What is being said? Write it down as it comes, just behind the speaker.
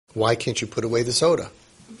Why can't you put away the soda?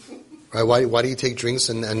 Right? Why do you take drinks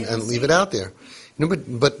and leave it out there?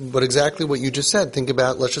 But exactly what you just said. Think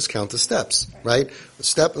about, let's just count the steps, right?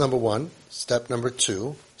 Step number 1, step number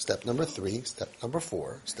 2, step number 3, step number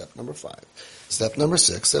 4, step number 5, step number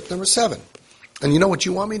 6, step number 7. And you know what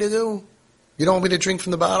you want me to do? You don't want me to drink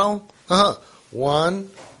from the bottle? 1,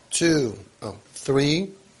 2, 3,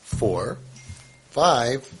 4,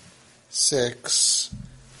 5, 6,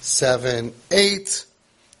 7, 8,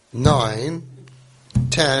 9,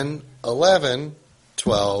 10, 11,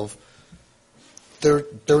 12,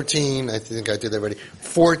 13, I think I did that already,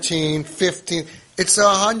 14, 15. It's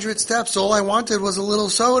 100 steps. All I wanted was a little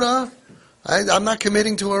soda. I'm not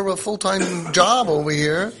committing to a full-time job over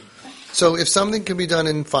here. So if something can be done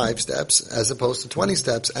in 5 steps as opposed to 20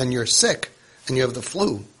 steps, and you're sick, and you have the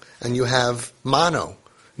flu, and you have mono,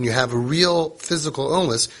 and you have a real physical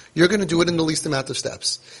illness, you're going to do it in the least amount of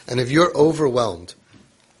steps. And if you're overwhelmed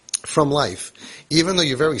from life, even though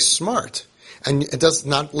you're very smart, and it does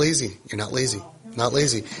not lazy, you're not lazy. Not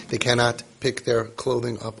lazy. They cannot pick their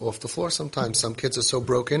clothing up off the floor sometimes. Some kids are so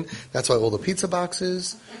broken. That's why all the pizza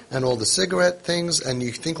boxes and all the cigarette things, and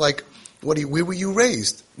you think like, where were you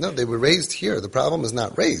raised? No, they were raised here. The problem is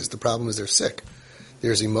not raised. The problem is they're sick.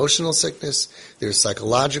 There's emotional sickness. There's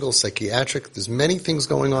psychological, psychiatric. There's many things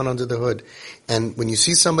going on under the hood. And when you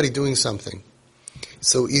see somebody doing something, it's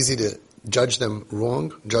so easy to judge them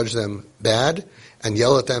wrong, judge them bad, and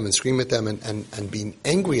yell at them and scream at them and be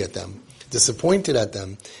angry at them, disappointed at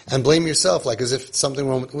them, and blame yourself like as if something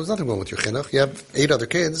wrong with, there's nothing wrong with your chinuch. You have 8 other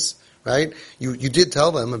kids, right? You did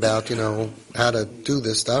tell them about, how to do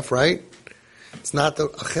this stuff, right? It's not a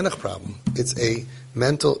chinuch problem. It's a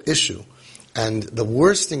mental issue. And the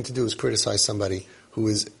worst thing to do is criticize somebody who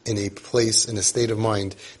is in a place, in a state of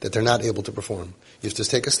mind that they're not able to perform. You have to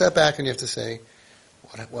take a step back and you have to say,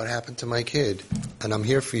 what happened to my kid? And I'm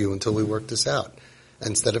here for you until we work this out.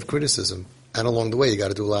 Instead of criticism. And along the way, you got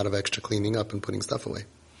to do a lot of extra cleaning up and putting stuff away.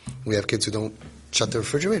 We have kids who don't shut the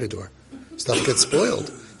refrigerator door. Stuff gets spoiled.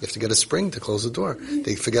 You have to get a spring to close the door.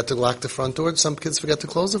 They forget to lock the front door. Some kids forget to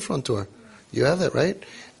close the front door. You have that, right?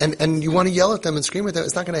 And you want to yell at them and scream at them.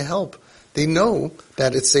 It's not going to help. They know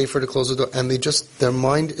that it's safer to close the door, and their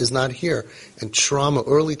mind is not here. And trauma,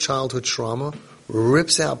 early childhood trauma,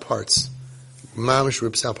 rips out parts. Mamish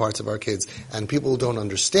rips out parts of our kids. And people who don't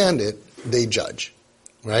understand it, they judge.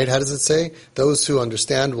 Right? How does it say? Those who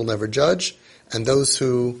understand will never judge, and those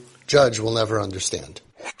who judge will never understand.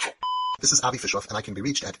 This is Avi Fishoff, and I can be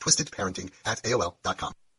reached at twistedparenting@aol.com.